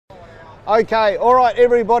Okay, all right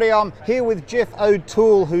everybody, I'm here with Geoff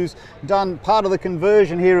O'Toole, who's done part of the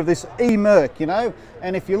conversion here of this E-Merc, you know,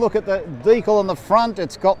 and if you look at the decal on the front,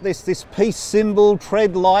 it's got this peace symbol,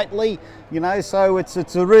 tread lightly, you know, so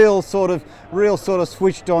it's a real sort of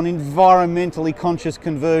switched on, environmentally conscious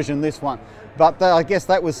conversion, this one. But I guess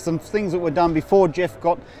that was some things that were done before Geoff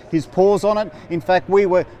got his paws on it. In fact, we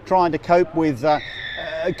were trying to cope with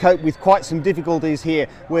quite some difficulties here,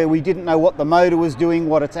 where we didn't know what the motor was doing,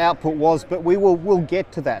 what its output was, but we'll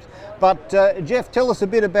get to that. But Geoff, tell us a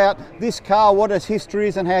bit about this car, what its history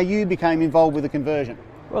is, and how you became involved with the conversion.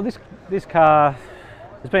 Well, this car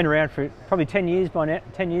has been around for probably 10 years by now.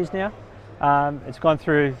 10 years now. It's gone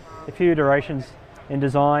through a few iterations in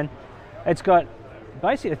design. It's got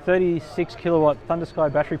basically a 36 kilowatt Thunder Sky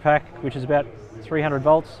battery pack, which is about 300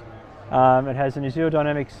 volts. It has an Azure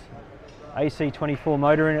Dynamics AC24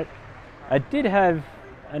 motor in it. It did have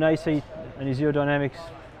an Azure Dynamics,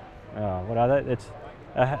 what are they? It's,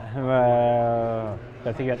 don't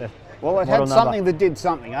think about that. Well, it had something that did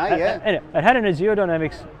something, eh? Yeah. It had an Azure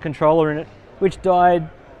Dynamics controller in it, which died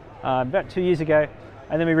about 2 years ago,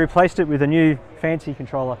 and then we replaced it with a new fancy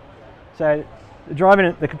controller. So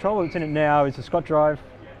the controller that's in it now is a Scott Drive.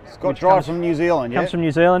 Scott Drive from New Zealand, yeah? Comes from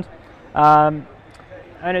New Zealand. And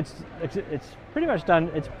it's pretty much done.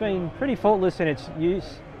 It's been pretty faultless in its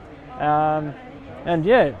use. And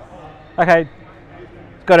yeah, okay,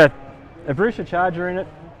 it's got a Brucer charger in it.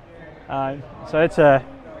 So it's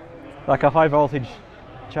like a high voltage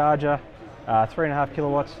charger, 3.5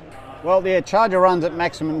 kilowatts. Well, the charger runs at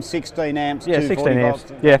maximum 16 amps. Yeah, 16 amps.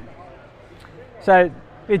 Yeah. So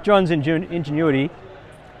with John's ingenuity,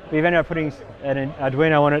 we've ended up putting an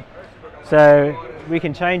Arduino on it, so we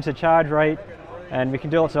can change the charge rate, and we can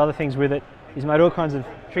do lots of other things with it. He's made all kinds of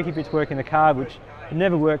tricky bits work in the car, which had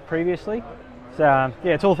never worked previously. So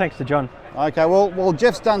yeah, it's all thanks to John. Okay, well,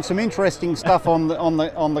 Geoff's done some interesting stuff on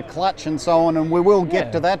the clutch and so on, and we will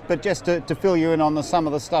get to that. But just to fill you in on some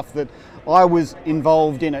of the stuff that I was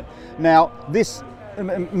involved in it. Now, this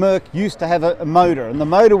Merc used to have a motor, and the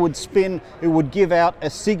motor would spin. It would give out a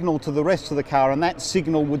signal to the rest of the car, and that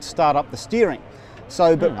signal would start up the steering.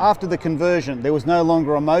 So, but after the conversion, there was no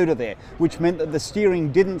longer a motor there, which meant that the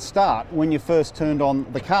steering didn't start when you first turned on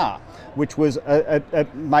the car, which was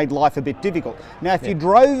made life a bit difficult. Now, if you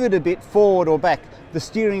drove it a bit forward or back, the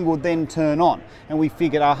steering would then turn on, and we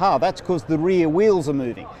figured, aha, that's because the rear wheels are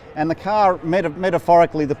moving. And the car,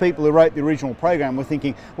 metaphorically, the people who wrote the original program were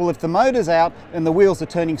thinking, well, if the motor's out and the wheels are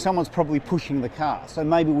turning, someone's probably pushing the car, so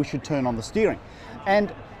maybe we should turn on the steering.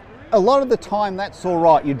 And a lot of the time that's all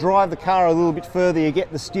right. You drive the car a little bit further, you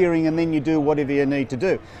get the steering, and then you do whatever you need to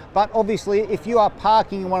do. But obviously, if you are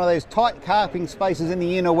parking in one of those tight parking spaces in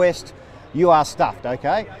the inner west, you are stuffed,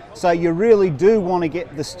 okay? So you really do want to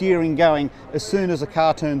get the steering going as soon as the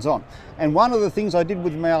car turns on. And one of the things I did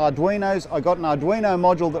with my Arduinos, I got an Arduino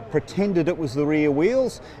module that pretended it was the rear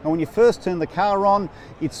wheels, and when you first turn the car on,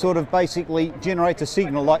 it sort of basically generates a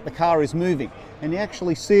signal like the car is moving. And you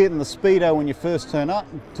actually see it in the speedo when you first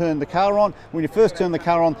turn the car on. When you first turn the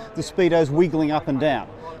car on, the speedo's wiggling up and down.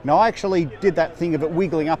 Now, I actually did that thing of it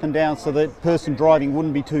wiggling up and down so the person driving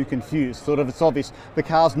wouldn't be too confused. Sort of, it's obvious the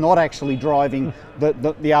car's not actually driving, the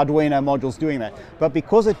Arduino module's doing that. But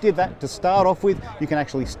because it did that to start off with, you can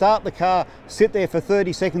actually start the car, sit there for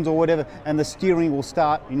 30 seconds or whatever, and the steering will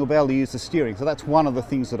start, and you'll be able to use the steering. So that's one of the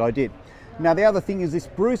things that I did. Now, the other thing is this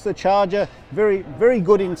Brucer charger, very, very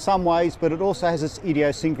good in some ways, but it also has its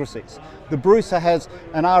idiosyncrasies. The Brucer has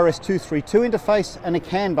an RS232 interface and a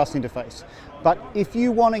CAN bus interface. But if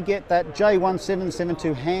you want to get that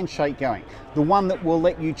J1772 handshake going, the one that will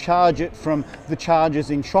let you charge it from the chargers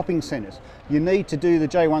in shopping centres, you need to do the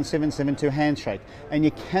J1772 handshake. And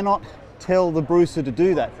you cannot tell the Brucer to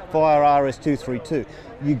do that via RS232.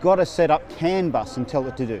 You've got to set up CAN bus and tell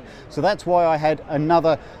it to do. So that's why I had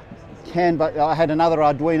another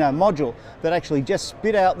Arduino module that actually just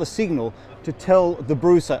spit out the signal to tell the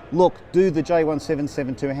Brucer, look, do the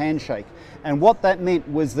J1772 handshake. And what that meant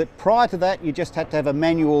was that prior to that, you just had to have a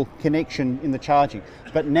manual connection in the charging.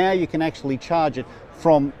 But now you can actually charge it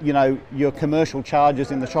from, you know, your commercial chargers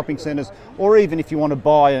in the shopping centres, or even if you want to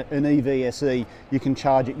buy an EVSE, you can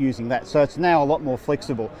charge it using that. So it's now a lot more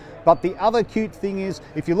flexible. But the other cute thing is,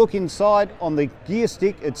 if you look inside on the gear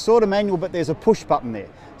stick, it's sort of manual, but there's a push button there.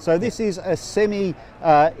 So this is a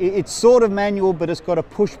it's sort of manual, but it's got a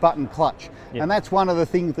push button clutch. Yep. And that's one of the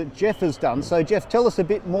things that Geoff has done. So Geoff, tell us a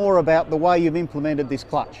bit more about the way you've implemented this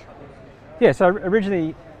clutch. Yeah, so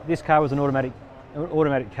originally this car was an automatic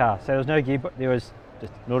car. So there was no gearbox, there was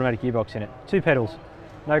just an automatic gearbox in it. 2 pedals,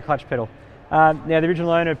 no clutch pedal. Now the original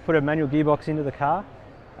owner put a manual gearbox into the car,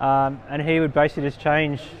 and he would basically just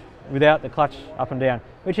change without the clutch up and down,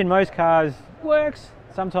 which in most cars works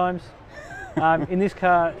sometimes. In this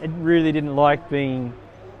car, it really didn't like being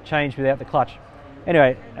changed without the clutch.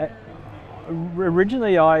 Anyway,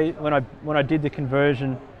 originally when I did the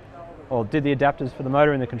conversion, or did the adapters for the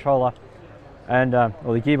motor and the controller, and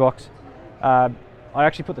or the gearbox, I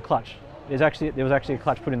actually put the clutch. There was actually a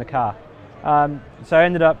clutch put in the car. So I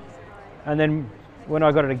ended up, and then when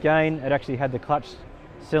I got it again, it actually had the clutch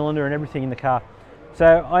cylinder and everything in the car. So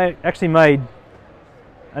I actually made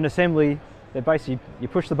an assembly that basically you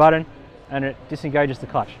push the button and it disengages the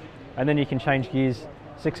clutch, and then you can change gears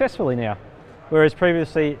successfully now. Whereas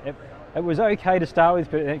previously it was okay to start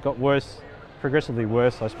with, but it got worse, progressively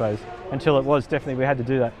worse, I suppose, until it was definitely we had to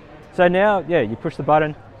do that. So now, yeah, you push the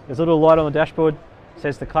button, there's a little light on the dashboard,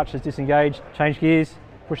 says the clutch is disengaged, change gears,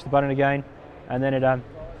 push the button again, and then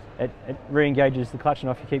it re-engages the clutch and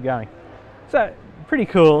off you keep going. So pretty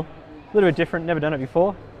cool, a little bit different, never done it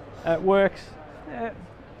before. It works,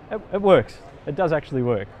 it works, it does actually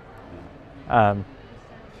work.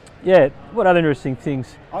 Yeah, what other interesting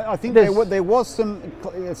things? I think there was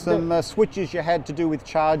some switches you had to do with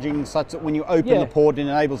charging, such that when you open the port, it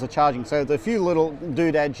enables the charging. So the few little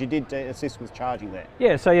doodads you did to assist with charging there.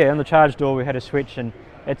 Yeah, so yeah, on the charge door we had a switch, and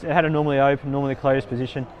it had a normally open, normally closed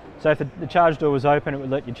position. So if the charge door was open, it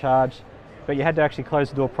would let you charge, but you had to actually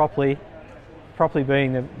close the door properly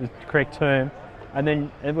being the correct term, and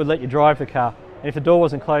then it would let you drive the car. And if the door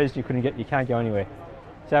wasn't closed, you can't go anywhere.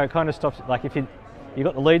 So it kind of stops, like if you've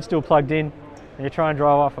got the lead still plugged in and you try and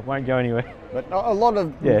drive off, it won't go anywhere. But a lot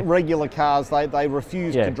of regular cars, they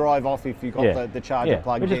refuse to drive off if you've got the charger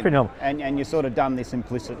plugged in. Which is pretty normal. And you've sort of done this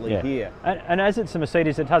implicitly here. And as it's a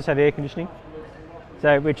Mercedes, it does have air conditioning.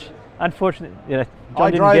 So, which unfortunately, John I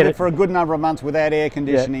didn't drove get it for a good number of months without air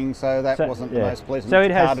conditioning, so that wasn't the most pleasant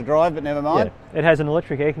car to drive, but never mind. Yeah, it has an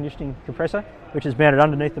electric air conditioning compressor, which is mounted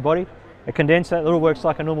underneath the body. A condenser, it all works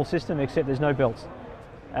like a normal system, except there's no belts.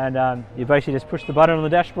 And you basically just push the button on the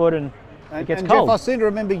dashboard and it gets cold. Geoff, I seem to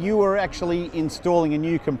remember you were actually installing a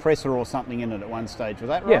new compressor or something in it at one stage, was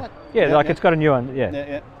that right? Yeah, it's got a new one,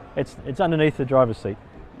 It's underneath the driver's seat,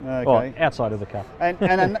 or outside of the car. And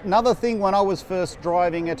another thing, when I was first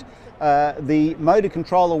driving it, the motor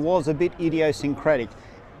controller was a bit idiosyncratic.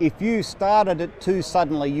 If you started it too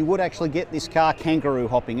suddenly, you would actually get this car kangaroo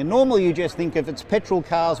hopping. And normally you just think if it's petrol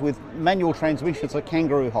cars with manual transmission, it's a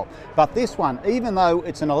kangaroo hop. But this one, even though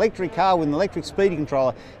it's an electric car with an electric speed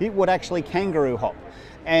controller, it would actually kangaroo hop.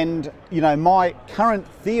 And you know, my current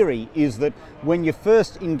theory is that when you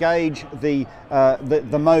first engage the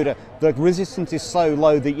motor, the resistance is so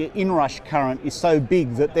low that your inrush current is so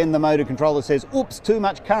big that then the motor controller says, oops, too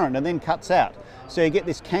much current, and then cuts out. So you get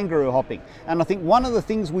this kangaroo hopping. And I think one of the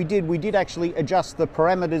things we did actually adjust the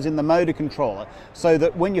parameters in the motor controller so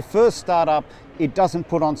that when you first start up, it doesn't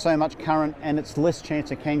put on so much current and it's less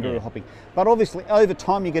chance of kangaroo hopping. But obviously over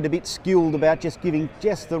time you get a bit skilled about just giving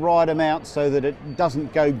just the right amount so that it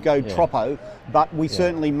doesn't go troppo. But we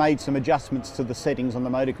certainly made some adjustments to the settings on the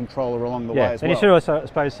motor controller along the way as well. And you should also, I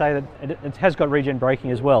suppose, say that it has got regen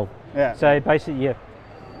braking as well. Yeah. So basically,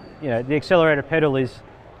 the accelerator pedal is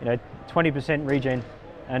 20% regen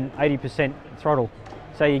and 80% throttle.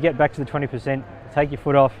 So you get back to the 20%, take your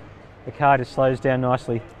foot off, the car just slows down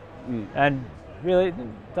nicely, and really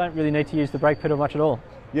don't really need to use the brake pedal much at all.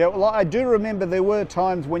 Yeah, well, I do remember there were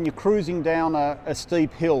times when you're cruising down a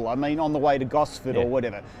steep hill, I mean on the way to Gosford or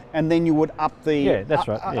whatever, and then you would up the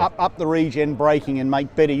up the regen braking and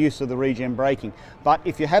make better use of the regen braking. But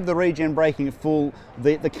if you have the regen braking at full,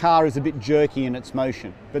 the car is a bit jerky in its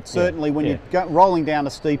motion. But certainly when you're rolling down a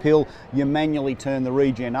steep hill, you manually turn the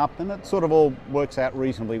regen up, and it sort of all works out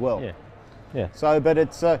reasonably well. Yeah. So, but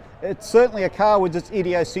it's certainly a car with its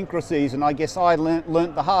idiosyncrasies, and I guess I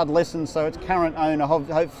learnt the hard lesson, so its current owner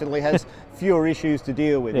hopefully has fewer issues to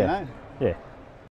deal with, you know? Yeah.